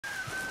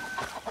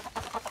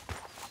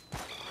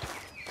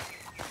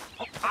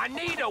I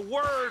need a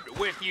word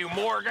with you,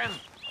 Morgan.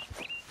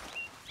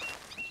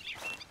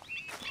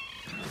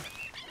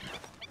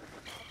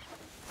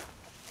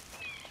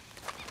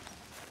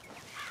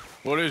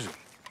 What is it?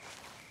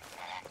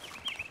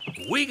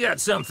 We got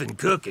something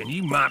cooking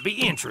you might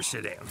be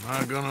interested in. Am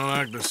I gonna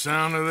like the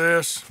sound of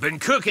this? Been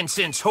cooking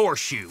since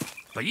Horseshoe,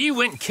 but you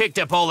went and kicked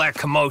up all that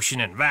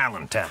commotion in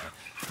Valentine.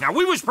 Now,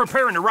 we was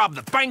preparing to rob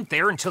the bank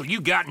there until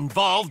you got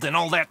involved in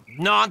all that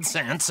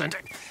nonsense, and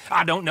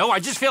I don't know, I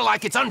just feel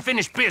like it's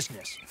unfinished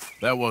business.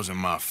 That wasn't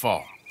my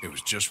fault. It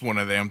was just one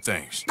of them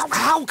things.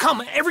 How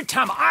come every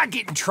time I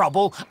get in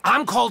trouble,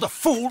 I'm called a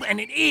fool and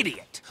an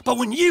idiot? But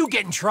when you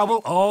get in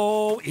trouble,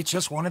 oh, it's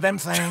just one of them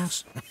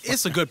things.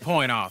 It's a good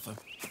point, Arthur.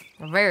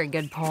 A very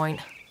good point.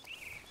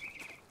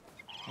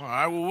 All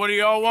right, well, what do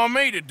y'all want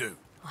me to do?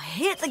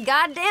 Hit the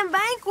goddamn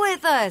bank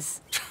with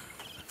us.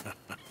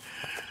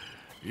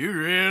 You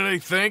really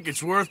think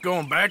it's worth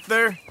going back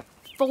there?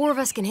 4 of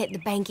us can hit the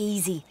bank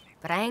easy,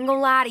 but I ain't gonna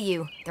lie to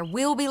you. There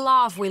will be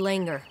law if we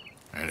linger.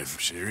 And if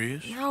we're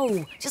serious?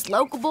 No, just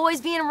local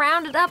boys being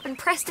rounded up and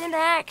pressed into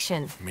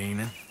action.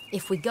 Meaning?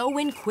 If we go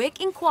in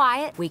quick and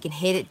quiet, we can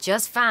hit it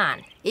just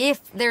fine.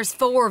 If there's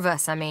 4 of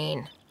us, I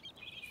mean.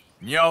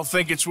 Y'all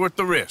think it's worth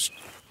the risk?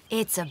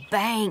 It's a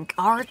bank,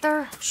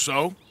 Arthur.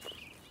 So?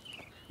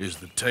 Is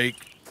the take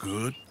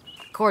good?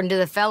 According to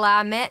the fella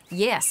I met,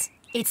 yes.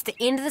 It's the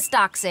end of the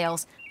stock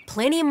sales.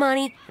 Plenty of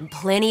money and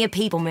plenty of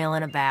people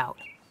milling about.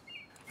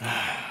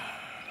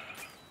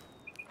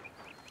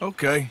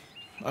 Okay,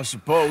 I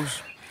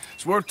suppose.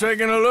 It's worth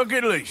taking a look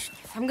at least.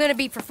 If I'm gonna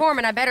be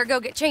performing, I better go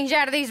get changed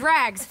out of these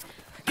rags.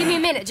 Give me a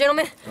minute,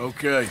 gentlemen.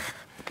 Okay.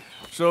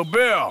 So,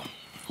 Bill,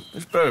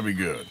 this better be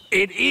good.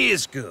 It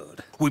is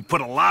good. We put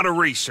a lot of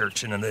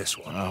research into this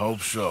one. I hope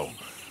so.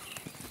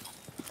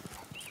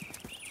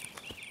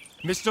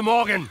 Mr.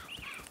 Morgan,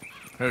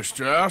 Herr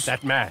Strauss?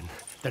 that man,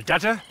 the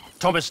debtor,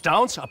 Thomas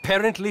Downes,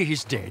 apparently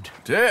he's dead.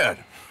 Dead?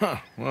 Huh.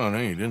 Well,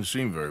 he didn't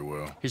seem very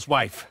well. His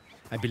wife,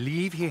 I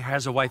believe he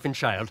has a wife and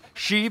child.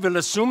 She will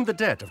assume the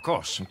debt, of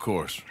course. Of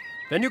course.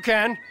 Then you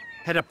can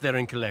head up there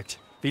and collect.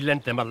 We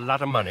lent them a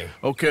lot of money.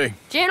 Okay.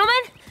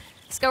 Gentlemen,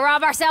 let's go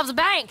rob ourselves a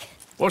bank.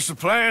 What's the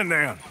plan,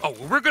 then? Oh,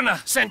 we're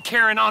gonna send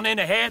Karen on in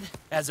ahead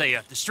as a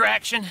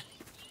distraction.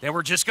 Then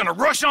we're just gonna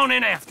rush on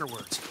in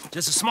afterwards.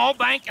 Just a small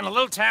bank in a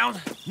little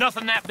town.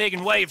 Nothing that big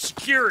in way of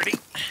security.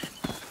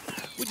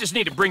 We just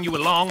need to bring you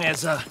along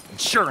as a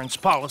insurance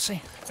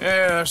policy.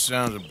 Yeah, that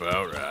sounds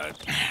about right.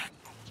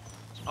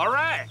 All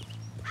right.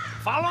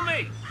 Follow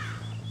me.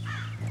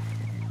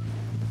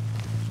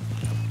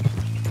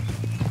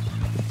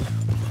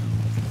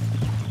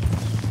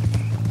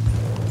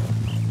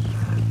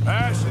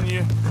 Passing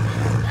you.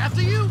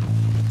 After you.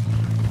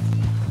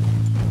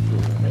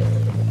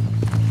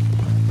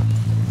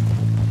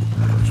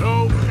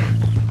 So,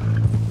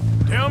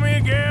 tell me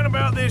again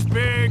about this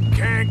big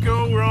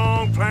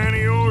can't-go-wrong plan of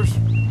yours.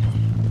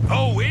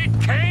 Oh, it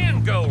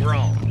can go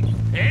wrong.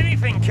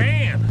 Anything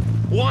can,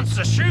 once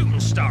the shooting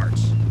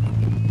starts.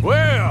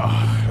 Well,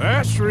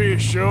 that's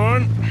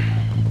reassuring.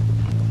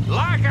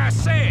 Like I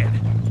said,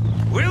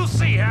 we'll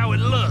see how it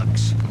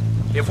looks.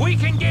 If we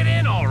can get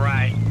in all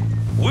right,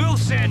 we'll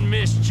send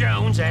Miss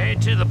Jones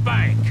ahead to the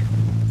bank.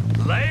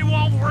 They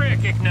won't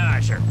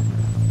recognize her.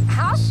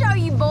 I'll show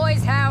you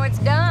boys how it's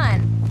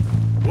done.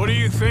 What are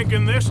you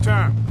thinking this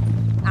time?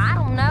 I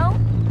don't know.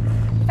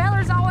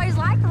 Fellers always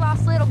like a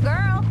lost little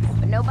girl,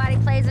 but nobody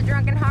plays a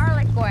drunken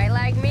harlot quite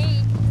like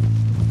me.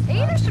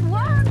 Either should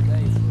work.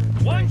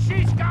 Once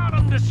she's got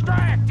them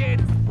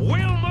distracted,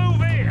 we'll move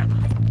in.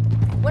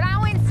 When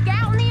I went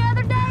scouting the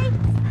other day,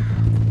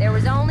 there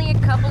was only a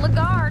couple of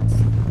guards.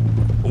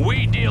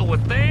 We deal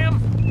with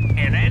them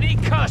and any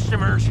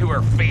customers who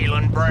are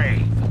feeling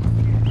brave.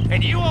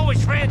 And you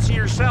always fancy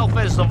yourself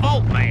as the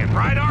Vault Man,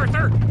 right,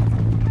 Arthur?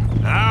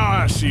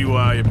 Now I see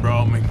why you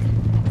brought me.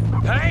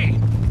 Hey,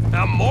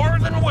 I'm more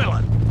than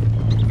willing.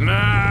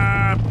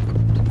 Nah,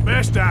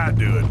 best I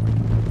do it.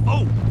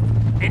 Oh,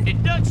 and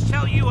did Dutch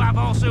tell you I've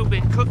also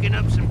been cooking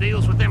up some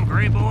deals with them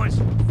Gray Boys?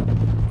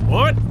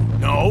 What?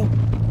 No.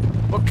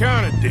 What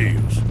kind of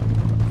deals?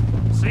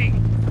 See,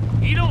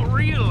 you don't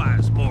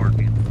realize,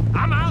 Morgan.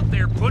 I'm out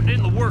there putting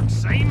in the work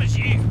same as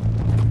you.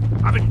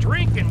 I've been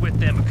drinking with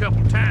them a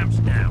couple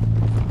times now.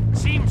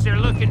 Seems they're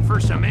looking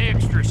for some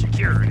extra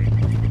security.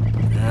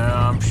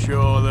 Yeah, I'm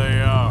sure they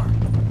are.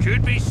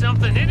 Could be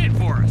something in it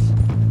for us.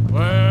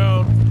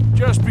 Well,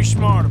 just be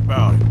smart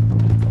about it.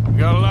 We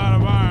got a lot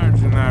of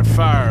irons in that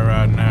fire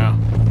right now.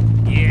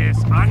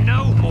 Yes, I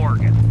know,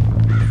 Morgan.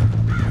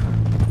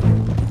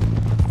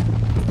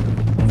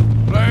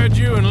 Glad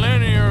you and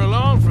Lenny are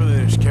along for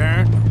this,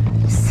 Karen.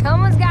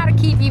 Someone's got to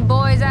keep you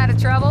boys out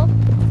of trouble.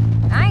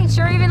 I ain't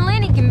sure even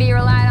Lenny can be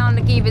relied on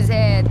to keep his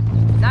head.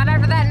 Not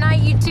after that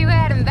night you two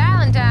had in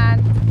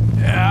Valentine.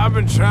 Yeah, I've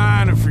been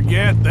trying to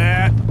forget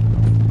that.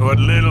 What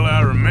little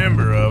I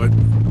remember of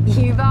it.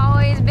 You've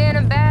always been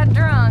a bad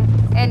drunk.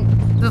 And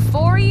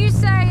before you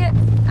say it,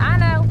 I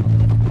know.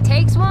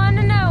 Takes one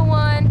to know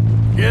one.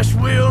 Guess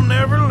we'll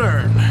never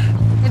learn.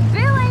 And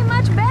Bill ain't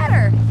much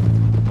better.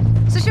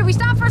 So should we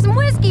stop for some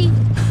whiskey?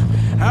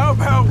 How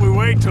about we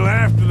wait till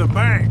after the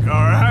bank, all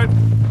right?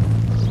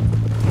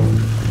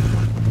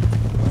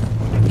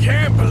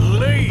 Can't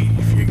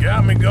believe you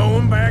got me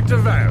going back to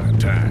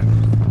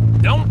Valentine.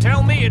 Don't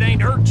tell me it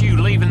ain't hurt you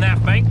leaving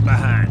that bank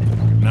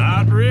behind.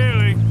 Not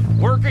really.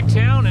 Work a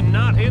town and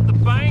not hit the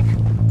bank?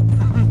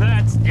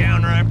 That's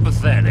downright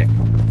pathetic.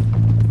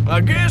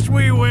 I guess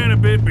we went a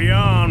bit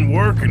beyond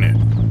working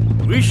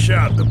it. We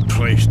shot the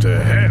place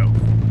to hell.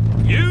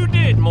 You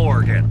did,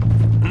 Morgan.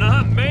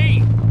 Not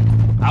me.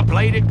 I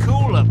played it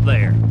cool up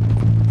there.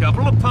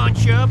 Couple of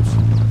punch-ups,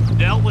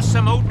 dealt with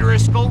some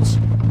O'Driscolls.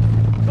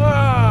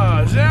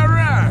 Ah, is that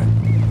right?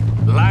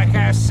 Like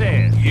I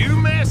said, you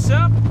mess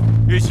up,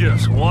 it's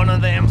just one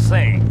of them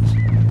things.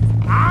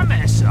 I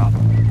mess up,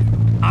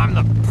 I'm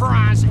the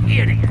prize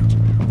idiot.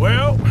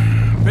 Well,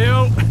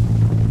 Bill,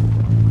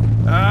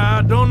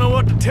 I don't know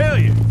what to tell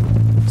you.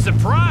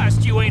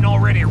 Surprised you ain't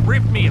already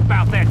ripped me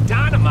about that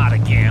dynamite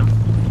again.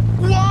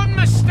 One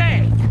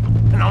mistake,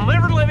 and I'll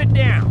never live it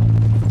down.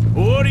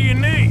 What do you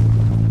need?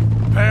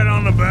 Pat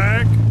on the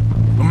back?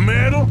 A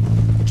medal?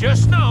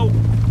 Just know,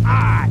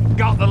 I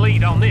got the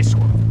lead on this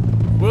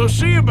one. We'll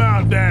see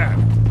about that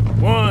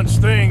once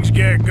things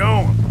get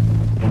going.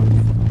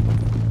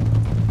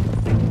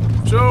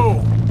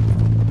 So,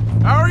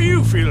 how are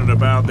you feeling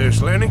about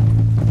this, Lenny?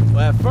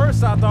 Well, at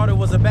first I thought it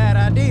was a bad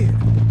idea.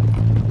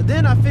 But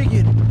then I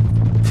figured,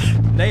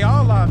 they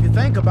all are if you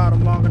think about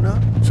them long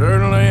enough.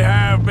 Certainly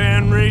have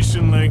been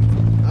recently.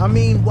 I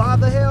mean, why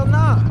the hell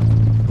not?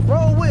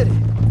 Roll with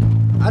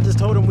it. I just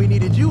told him we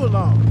needed you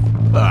along.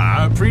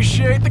 I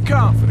appreciate the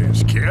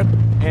confidence, kid.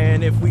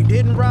 And if we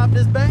didn't rob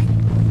this bank,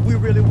 we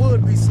really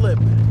would be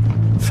slipping.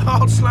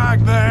 Thoughts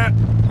like that,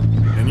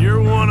 and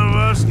you're one of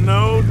us,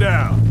 no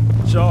doubt.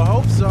 Sure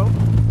hope so.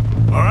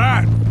 All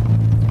right.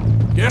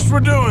 Guess we're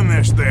doing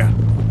this, then.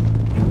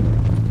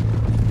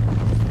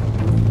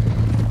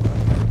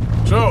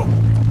 So,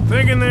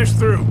 thinking this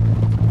through.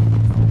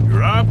 You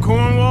rob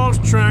Cornwall's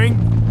train.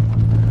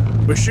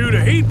 We shoot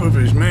a heap of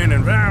his men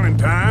in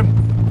Valentine.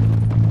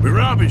 We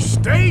rob his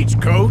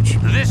stagecoach.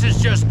 This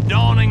is just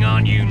dawning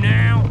on you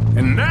now?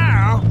 And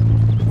now,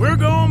 we're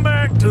going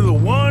back to the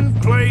one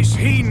place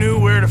he knew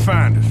where to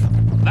find us.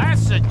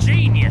 That's the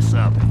genius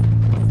of it.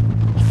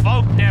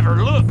 Folk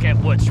never look at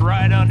what's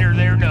right under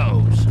their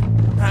nose.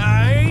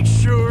 I ain't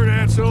sure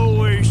that's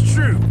always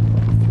true.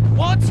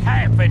 What's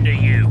happened to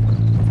you?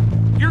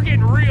 You're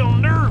getting real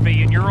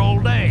nervy in your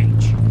old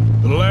age.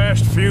 The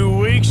last few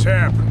weeks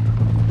happened.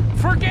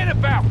 Forget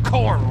about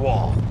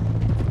Cornwall.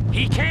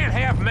 He can't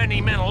have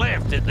many men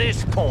left at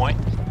this point.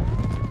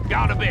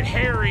 Got a bit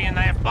hairy in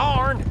that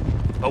barn,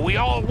 but we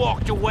all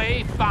walked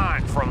away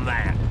fine from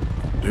that.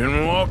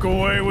 Didn't walk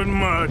away with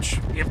much.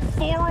 If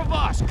 4 of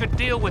us could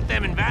deal with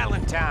them in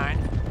Valentine,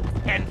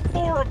 and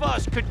 4 of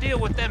us could deal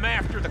with them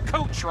after the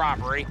coach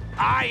robbery,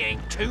 I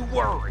ain't too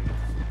worried.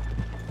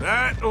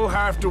 That'll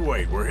have to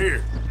wait. We're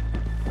here.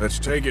 Let's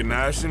take it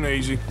nice and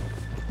easy.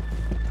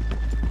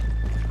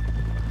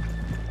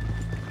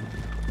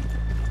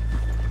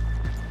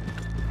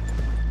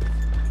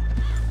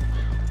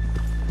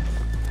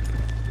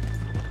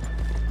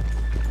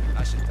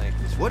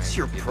 What's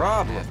your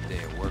problem?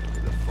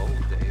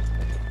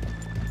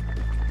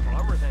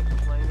 Plumbers ain't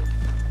complaining.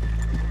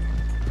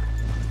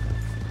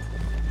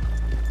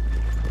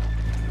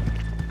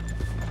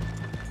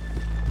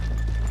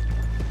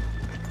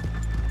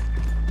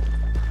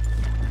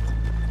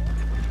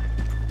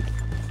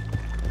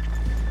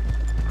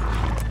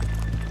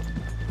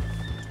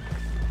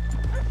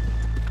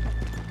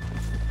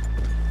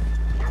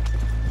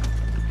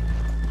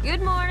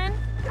 Good morning.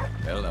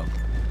 Hello.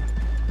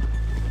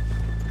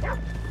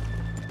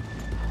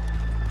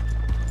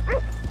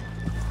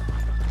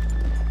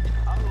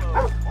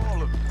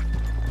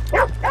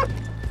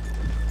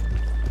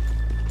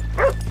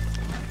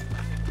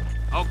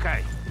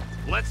 Okay,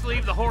 let's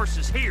leave the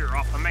horses here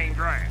off the main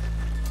drag.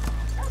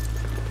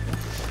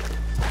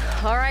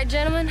 All right,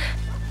 gentlemen,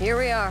 here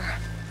we are.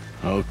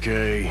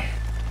 Okay.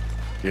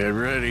 Get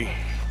ready.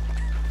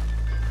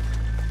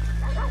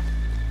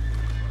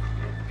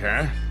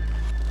 Okay?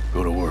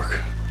 Go to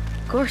work.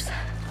 Of course.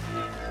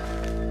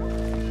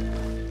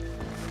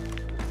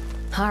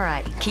 All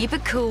right, keep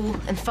it cool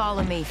and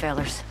follow me,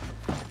 fellers.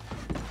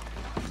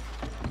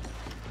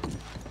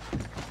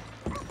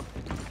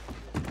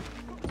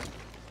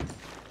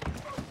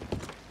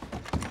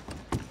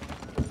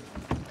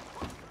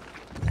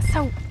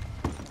 So,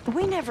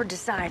 we never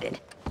decided.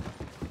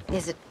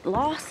 Is it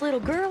lost little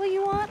girl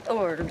you want,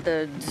 or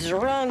the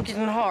drunken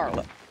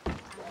harlot?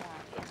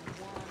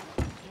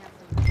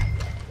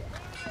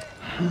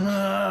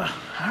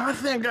 I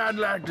think I'd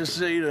like to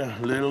see the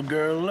little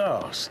girl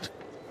lost.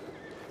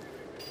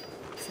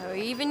 So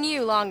even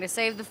you long to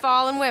save the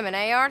fallen women,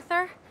 eh,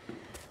 Arthur?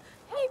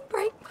 You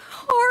break my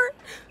heart.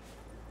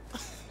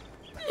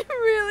 You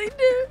really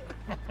do.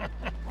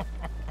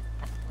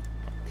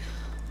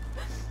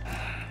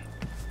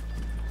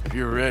 If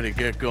you're ready,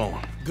 get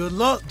going. Good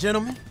luck,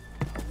 gentlemen.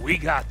 We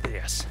got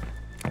this.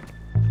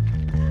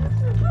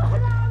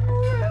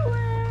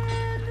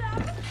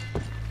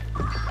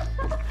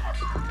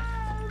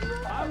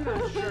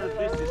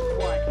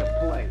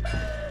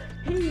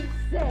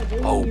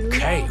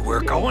 Okay,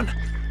 we're going?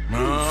 No,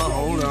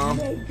 hold on.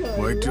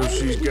 Wait till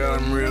she's got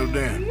him reeled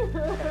in.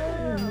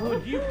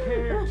 Would you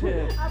care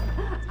to...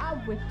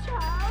 I'm with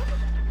child,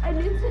 and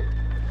it's...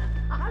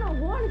 I don't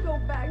want to go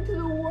back to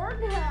the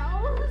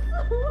workhouse.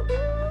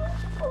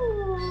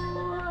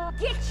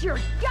 Get your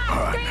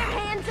goddamn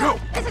hands up!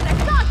 This is a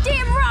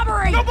goddamn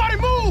robbery! Nobody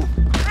move!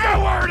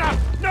 No word up!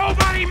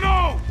 Nobody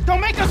move!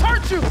 Don't make us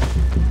hurt you!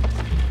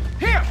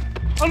 Here,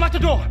 unlock the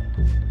door.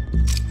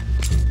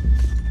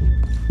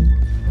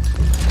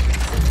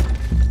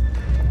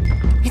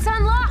 It's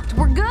unlocked.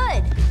 We're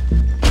good.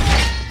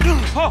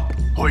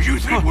 Oh, you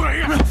think we're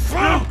here?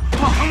 Come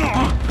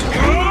on.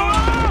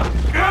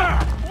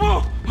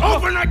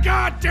 Open the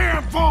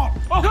goddamn vault!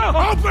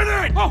 Open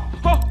it!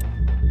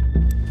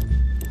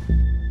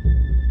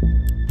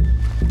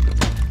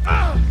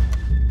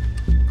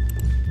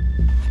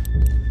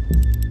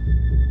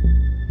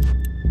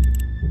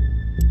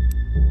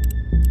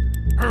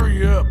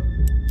 Hurry up.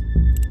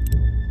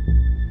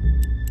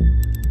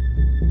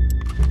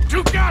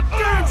 Too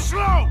goddamn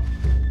slow!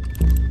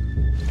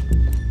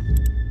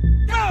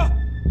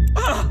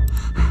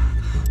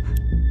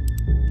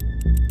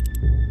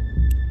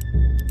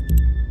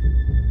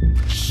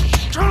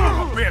 Son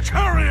of a bitch,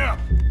 hurry up!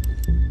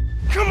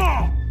 Come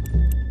on!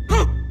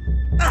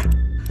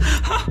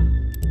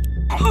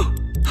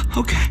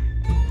 Okay.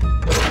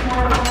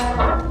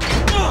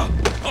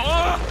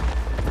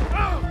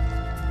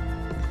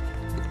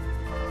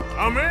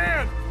 I'm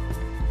in!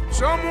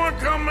 Someone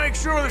come make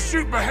sure the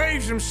chute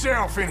behaves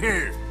himself in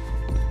here.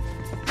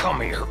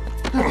 Come here.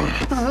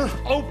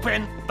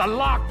 Open the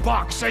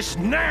lockboxes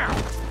now!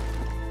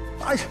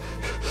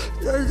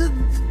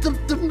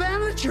 The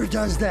manager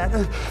does that.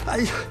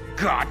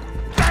 God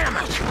damn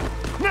it!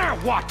 Now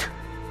what?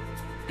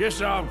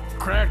 Guess I'll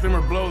crack them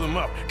or blow them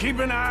up. Keep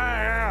an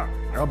eye out.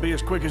 I'll be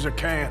as quick as I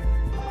can.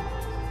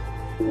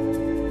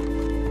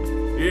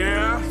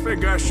 Yeah, I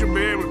think I should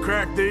be able to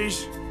crack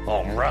these.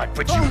 All right,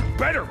 but you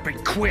better be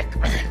quick.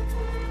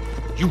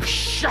 You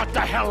shut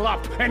the hell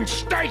up and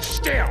stay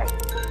still!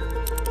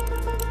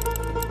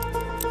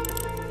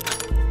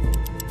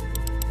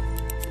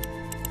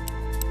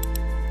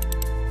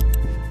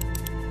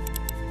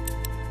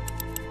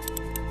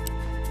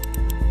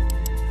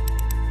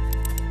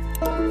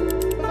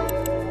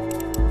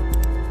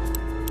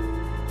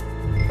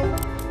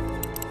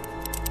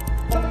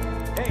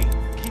 Hey,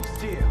 keep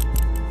still.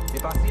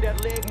 If I see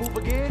that leg move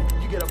again,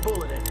 you get a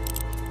bullet in it.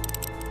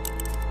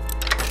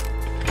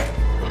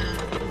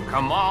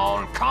 Come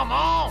on, come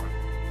on!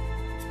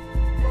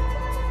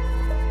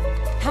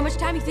 How much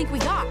time you think we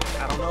got?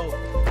 I don't know.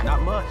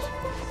 Not much.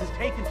 This is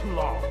taking too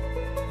long.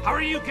 How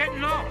are you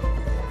getting on?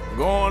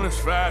 Going as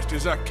fast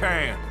as I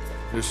can.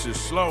 This is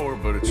slower,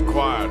 but it's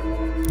quieter.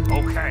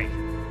 Okay.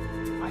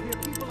 I hear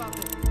people out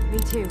there. Me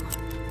too.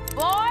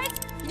 Boys,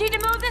 you need to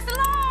move this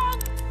along!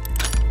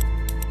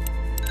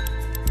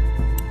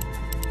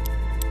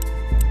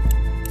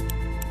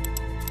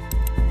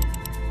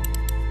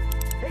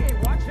 Hey,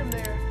 watch him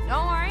there.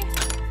 Don't worry.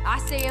 I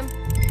see him.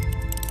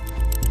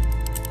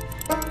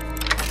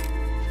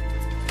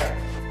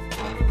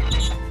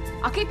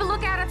 I'll keep a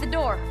lookout at the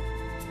door.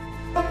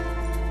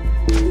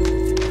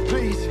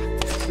 Please,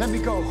 let me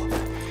go.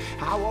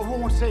 I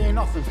won't say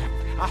nothing.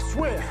 I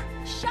swear.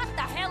 Shut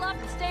the hell up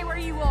and stay where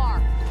you are.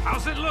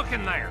 How's it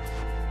looking there?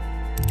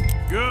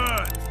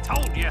 Good.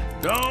 Told you.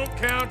 Don't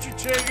count your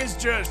chickens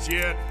just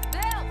yet.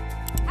 Bill,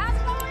 how's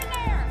it going in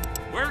there?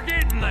 We're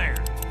getting there.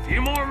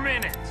 Few more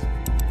minutes.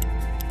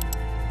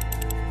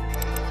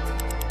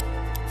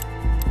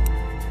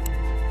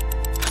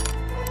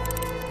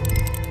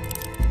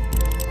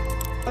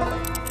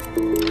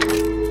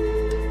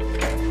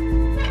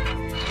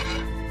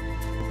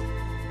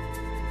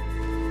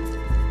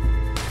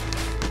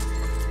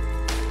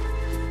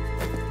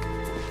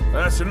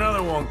 That's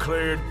another one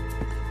cleared.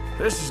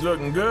 This is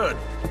looking good.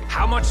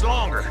 How much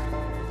longer?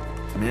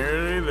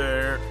 Nearly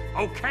there.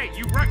 Okay,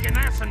 you reckon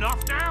that's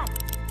enough now?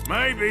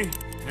 Maybe.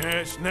 Yeah,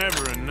 it's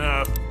never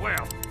enough.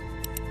 Well,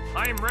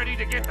 I am ready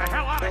to get the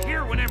hell out of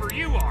here whenever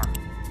you are.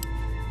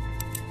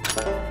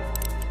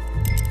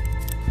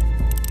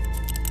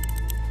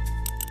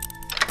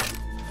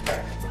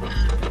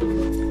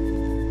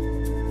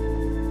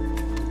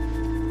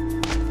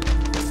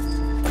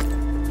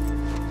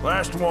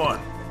 Last one.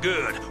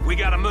 Good. We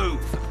gotta move.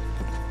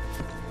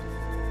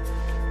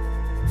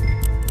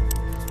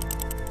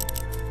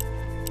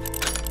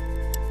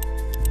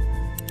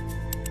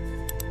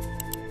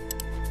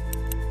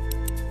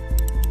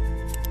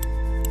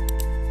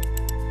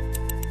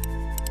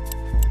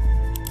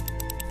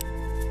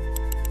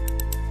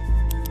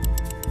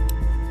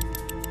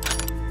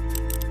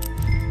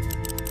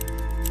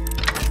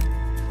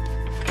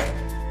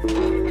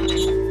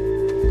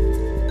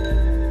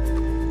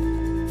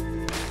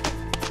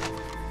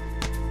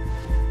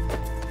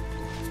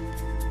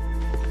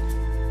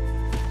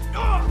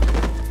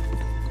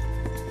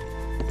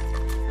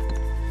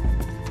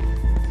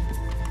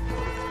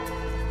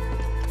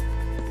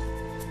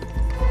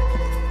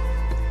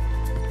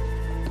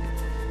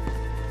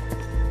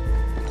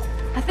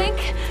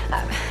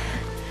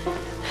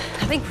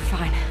 think we're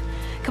fine.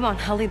 Come on,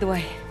 I'll lead the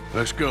way.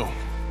 Let's go.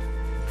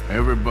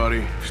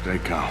 Everybody, stay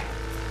calm.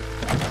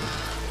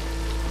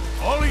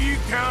 All of you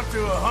count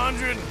to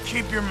 100 and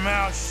keep your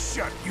mouth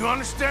shut. You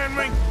understand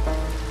me?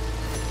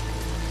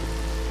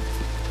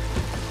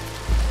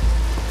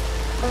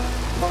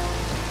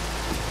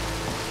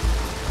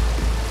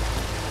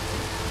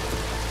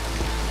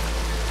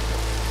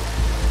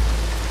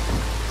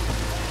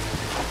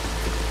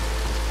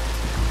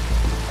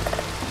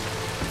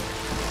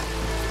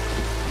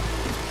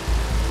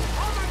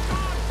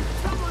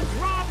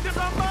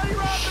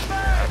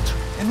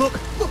 And look,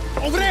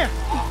 over there!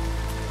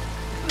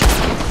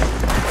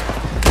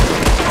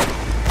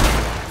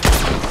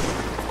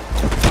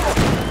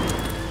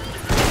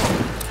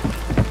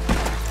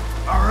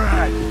 All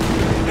right.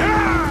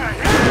 Yeah!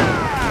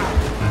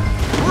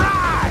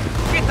 Right!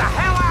 Get the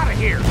hell out of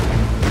here!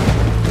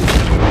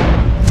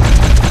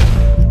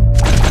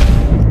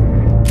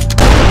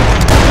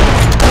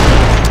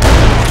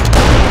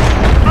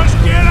 Let's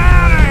get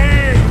out of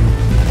here!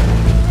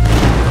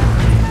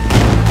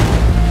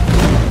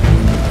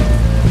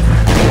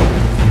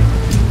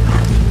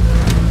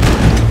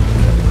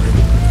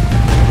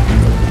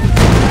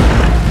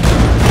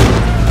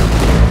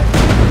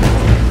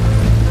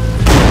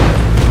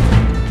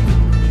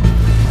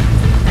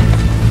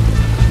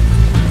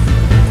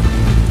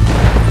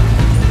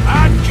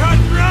 I'd cut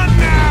and run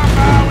now if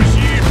I was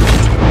you.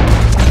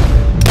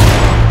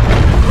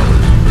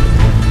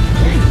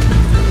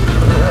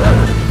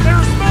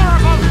 There's more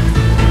of them!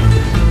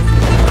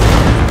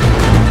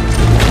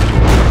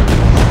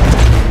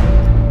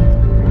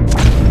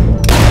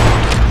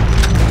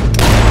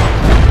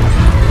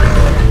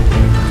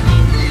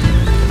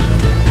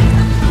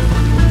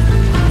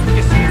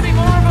 You see any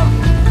more of them?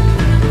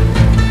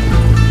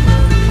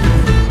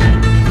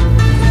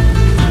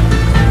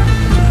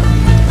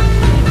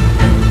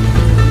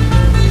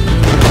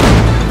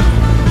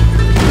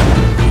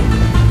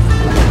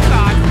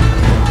 God.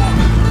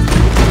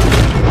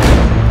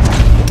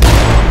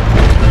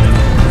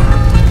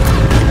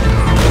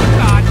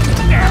 God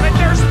damn it,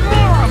 there's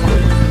more of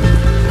them!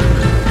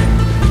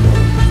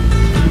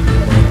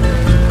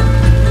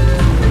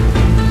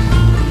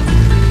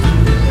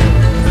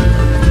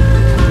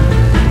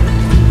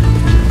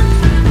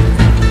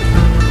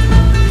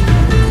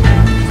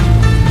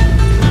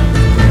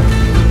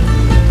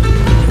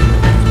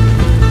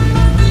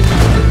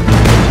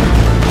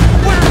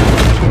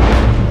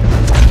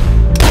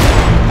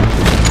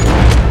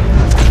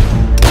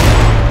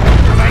 Where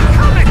are they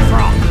coming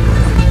from?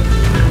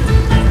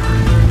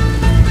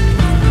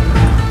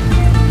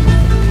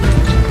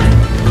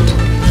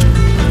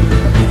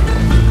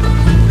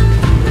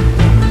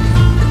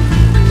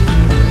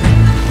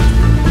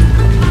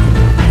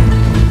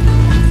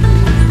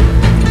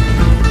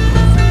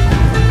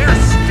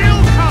 They're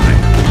still coming!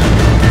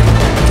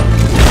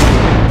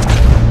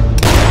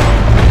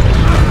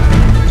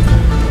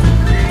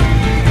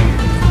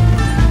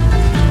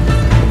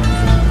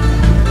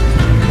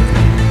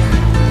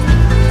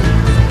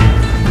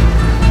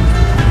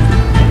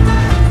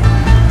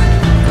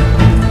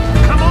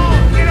 Come on,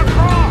 get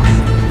across!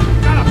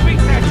 Gotta beat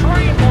that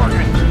train,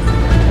 Morgan!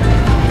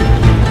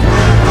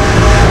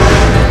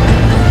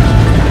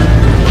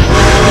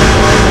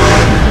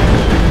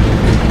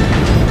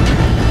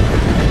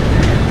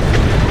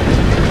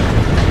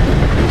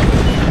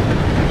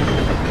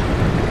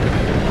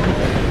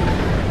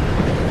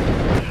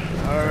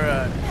 All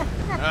right.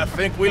 I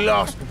think we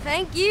lost him.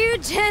 Thank you,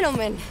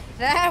 gentlemen.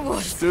 That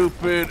was...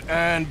 Stupid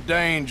and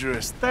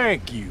dangerous.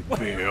 Thank you,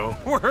 Bill.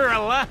 We're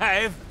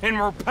alive and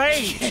we're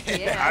paid.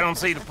 Yeah. I don't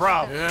see the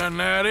problem. Yeah, and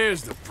that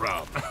is the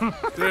problem.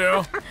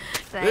 Still,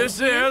 this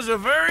is a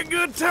very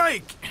good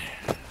take.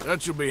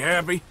 That you'll be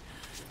happy,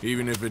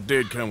 even if it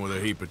did come with a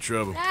heap of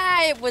trouble.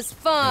 Ah, it was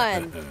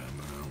fun.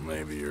 Well,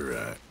 maybe you're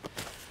right.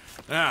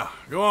 Now,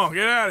 go on,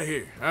 get out of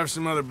here. I have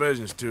some other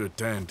business to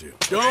attend to.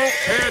 Don't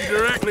head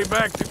directly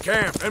back to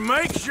camp, and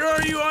make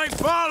sure you ain't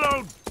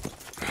followed.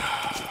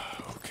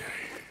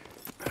 Okay.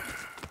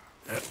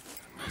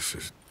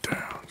 Mrs.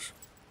 Downes.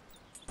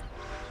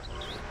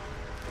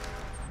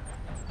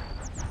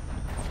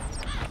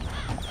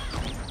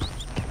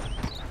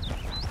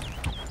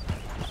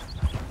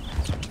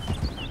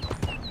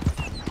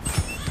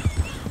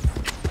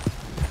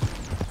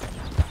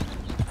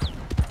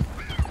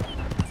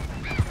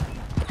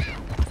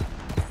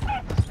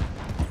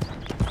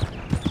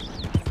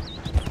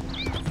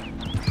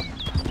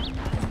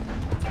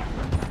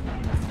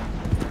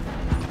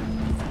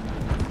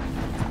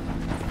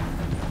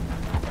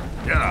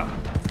 Yeah.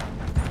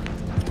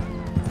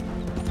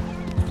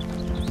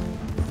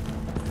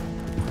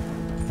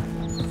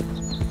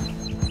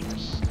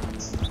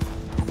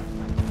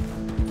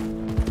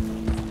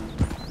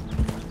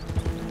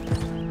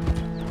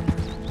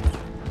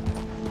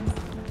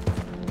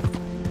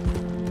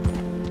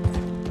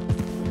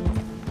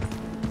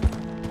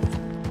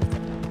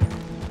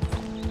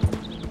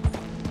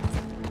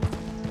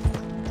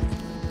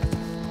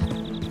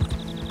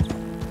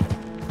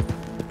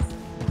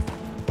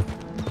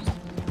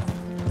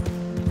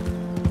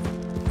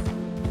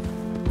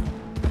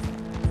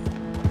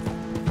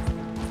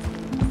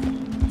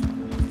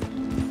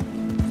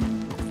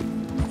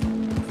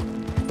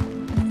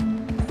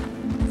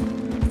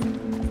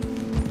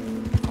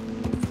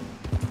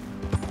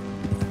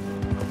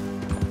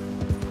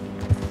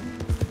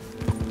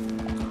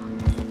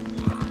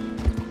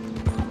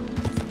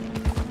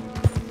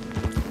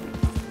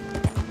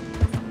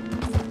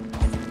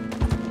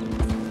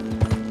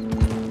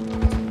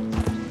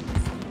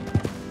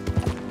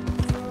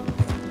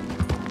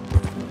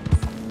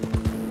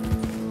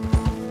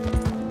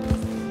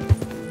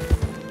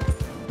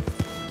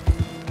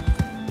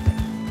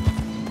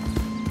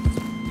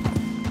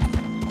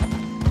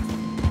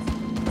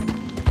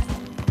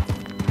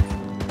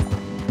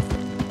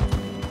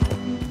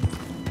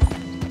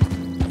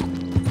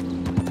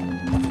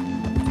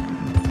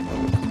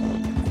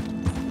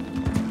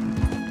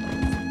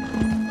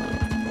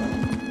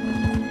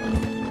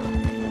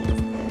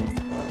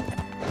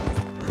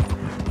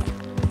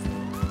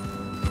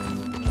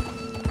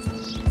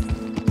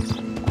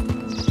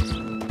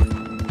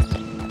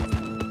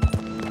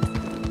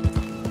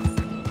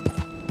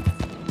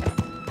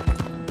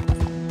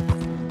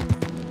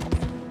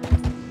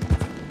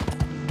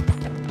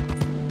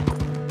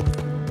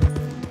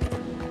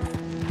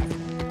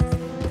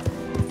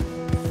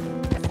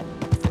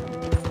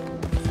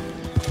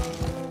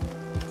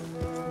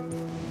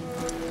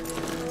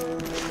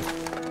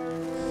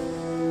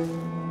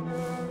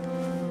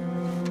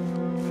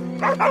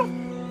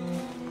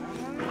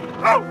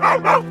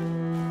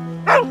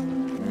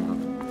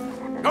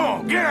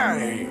 Oh, get out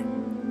of here!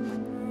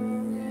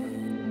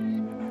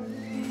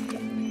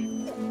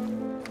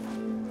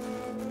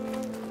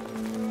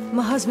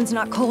 My husband's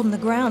not cold in the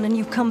ground, and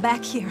you've come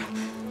back here.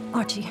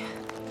 Archie,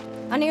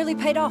 I nearly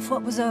paid off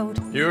what was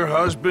owed. Your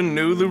husband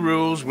knew the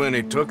rules when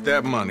he took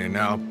that money.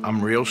 Now,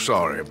 I'm real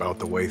sorry about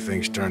the way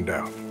things turned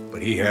out.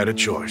 But he had a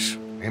choice.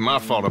 Ain't my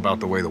fault about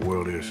the way the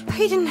world is.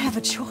 He didn't have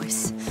a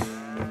choice.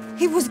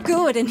 He was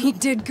good, and he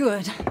did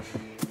good.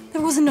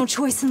 There wasn't no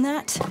choice in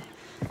that.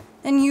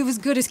 And you've as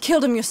good as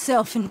killed him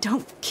yourself, and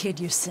don't kid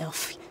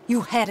yourself.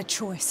 You had a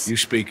choice. You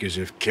speak as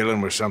if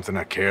killing was something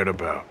I cared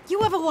about.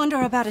 You ever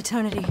wonder about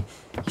eternity?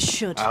 You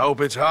should. I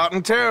hope it's hot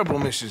and terrible,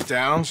 Mrs.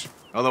 Downes.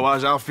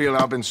 Otherwise, I'll feel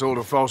I've been sold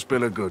a false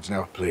bill of goods.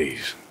 Now,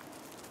 please,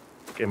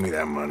 give me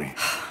that money.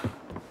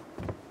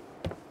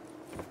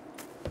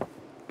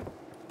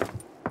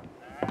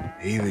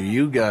 Either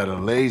you got a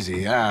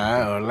lazy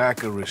eye or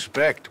lack of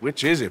respect.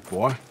 Which is it,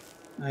 boy?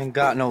 I ain't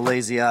got no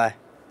lazy eye.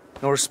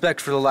 No respect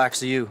for the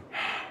likes of you.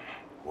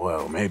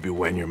 Well, maybe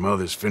when your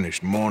mother's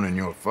finished mourning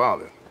your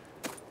father,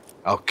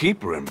 I'll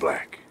keep her in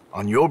black,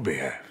 on your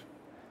behalf.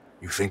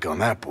 You think on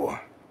that, boy?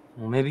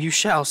 Well, maybe you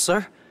shall,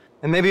 sir.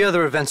 And maybe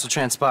other events will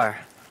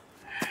transpire.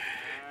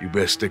 You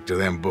best stick to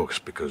them books,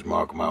 because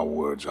mark my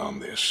words on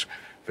this.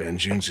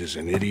 Vengeance is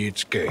an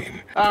idiot's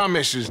game. Ah,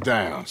 Mrs.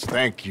 Downes,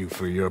 thank you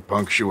for your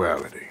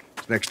punctuality.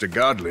 It's next to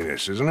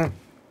godliness, isn't it?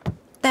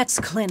 That's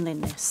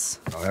cleanliness.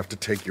 I'll have to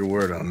take your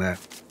word on that.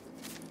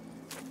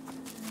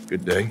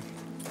 Good day.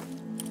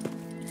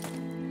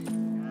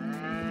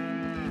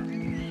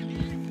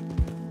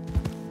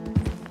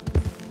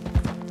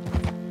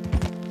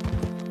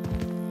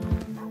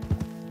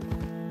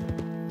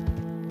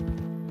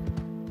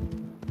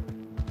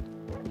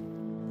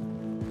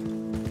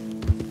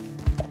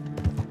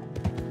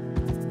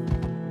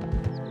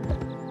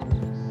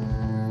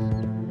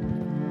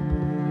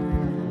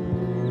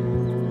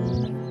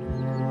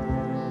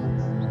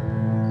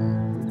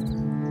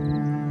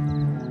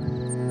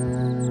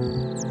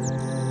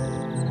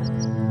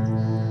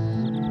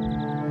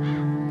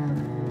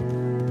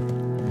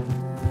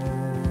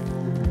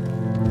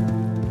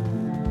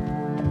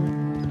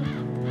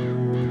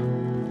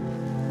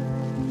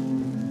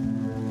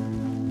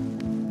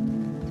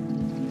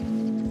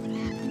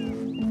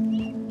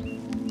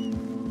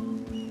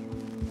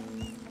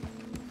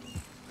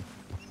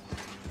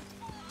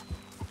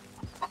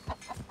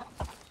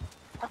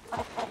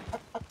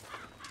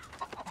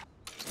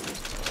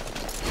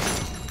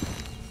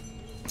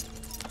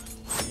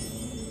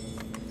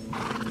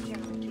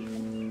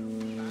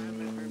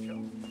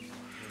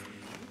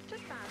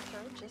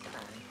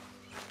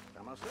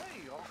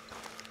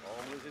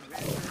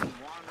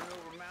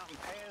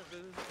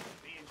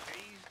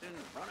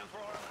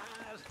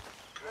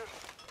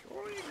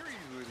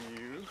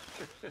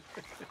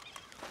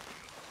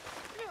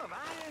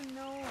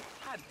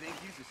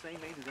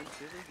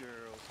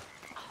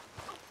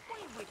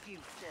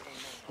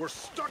 We're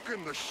stuck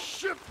in the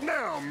shit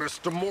now,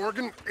 Mr.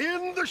 Morgan.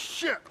 In the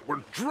shit.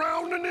 We're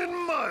drowning in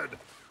mud.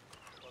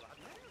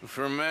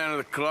 For a man of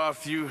the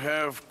cloth, you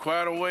have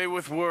quite a way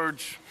with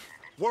words.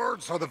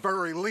 Words are the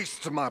very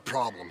least of my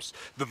problems.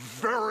 The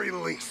very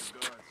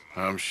least.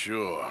 I'm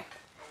sure.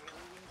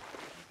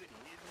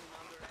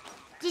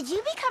 Did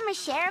you become a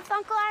sheriff,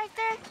 Uncle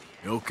Arthur?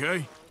 You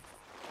okay?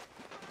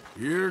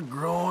 You're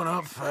growing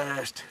up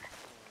fast.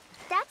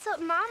 That's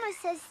what Mama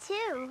says,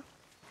 too.